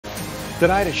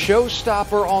Tonight, a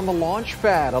showstopper on the launch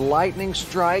pad, a lightning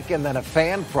strike, and then a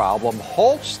fan problem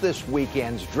halts this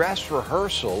weekend's dress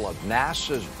rehearsal of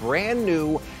NASA's brand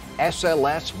new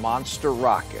SLS monster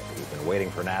rocket. We've been waiting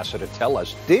for NASA to tell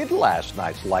us, did last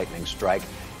night's lightning strike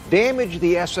damage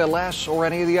the SLS or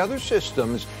any of the other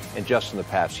systems? And just in the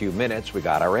past few minutes, we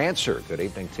got our answer. Good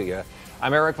evening to you.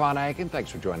 I'm Eric Von Aken.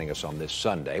 Thanks for joining us on this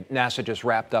Sunday. NASA just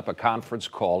wrapped up a conference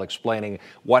call explaining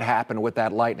what happened with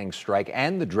that lightning strike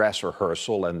and the dress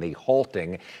rehearsal and the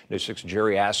halting. News 6's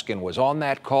Jerry Askin was on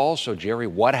that call. So, Jerry,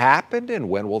 what happened and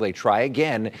when will they try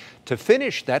again to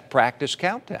finish that practice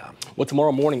countdown? Well,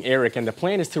 tomorrow morning, Eric, and the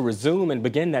plan is to resume and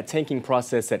begin that tanking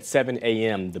process at 7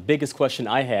 a.m. The biggest question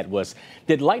I had was,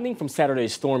 did lightning from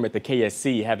Saturday's storm at the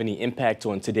KSC have any impact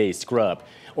on today's scrub?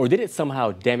 Or did it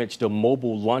somehow damage the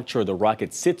mobile launcher the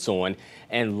rocket sits on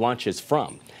and launches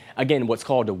from? Again, what's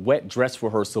called a wet dress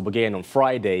rehearsal began on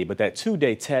Friday, but that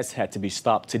two-day test had to be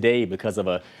stopped today because of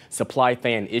a supply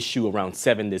fan issue around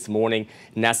 7 this morning,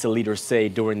 NASA leaders say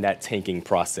during that tanking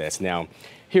process. Now,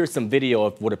 here's some video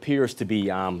of what appears to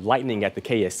be lightning at the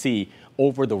KSC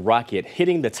over the rocket,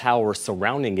 hitting the tower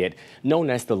surrounding it, known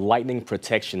as the Lightning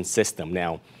Protection System.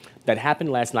 Now, that happened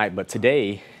last night, but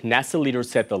today, NASA leaders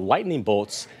said the lightning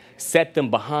bolts set them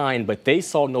behind, but they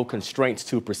saw no constraints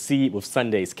to proceed with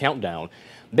Sunday's countdown.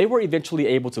 They were eventually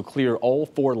able to clear all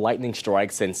 4 lightning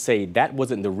strikes and say that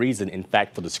wasn't the reason, in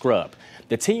fact, for the scrub.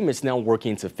 The team is now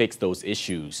working to fix those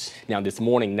issues. Now, this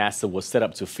morning, NASA was set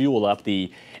up to fuel up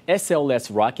the SLS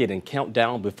rocket and count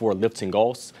down before lifting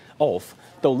off,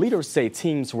 though leaders say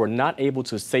teams were not able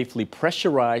to safely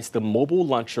pressurize the mobile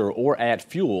launcher or add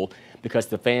fuel because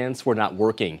the fans were not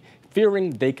working,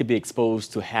 fearing they could be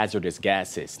exposed to hazardous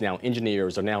gases. Now,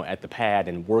 engineers are now at the pad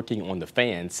and working on the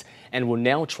fans and will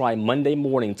now try Monday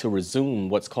morning to resume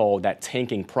what's called that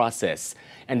tanking process.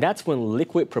 And that's when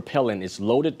liquid propellant is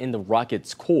loaded in the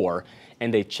rocket's core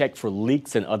and they check for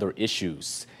leaks and other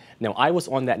issues. Now, I was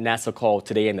on that NASA call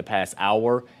today in the past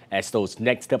hour as those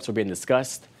next steps were being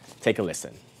discussed. Take a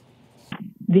listen.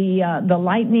 The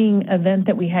lightning event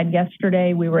that we had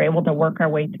yesterday, we were able to work our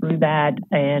way through that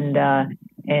and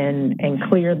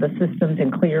clear the systems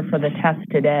and clear for the test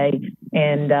today.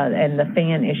 And the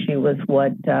fan issue was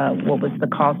what was the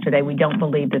cause today. We don't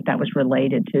believe that was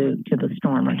related to the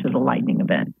storm or to the lightning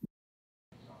event.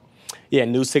 Yeah,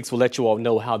 News 6 will let you all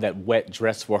know how that wet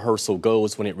dress rehearsal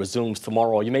goes when it resumes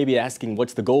tomorrow. You may be asking,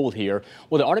 what's the goal here?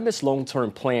 Well, the Artemis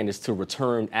long-term plan is to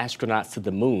return astronauts to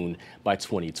the moon by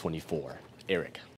 2024. Eric.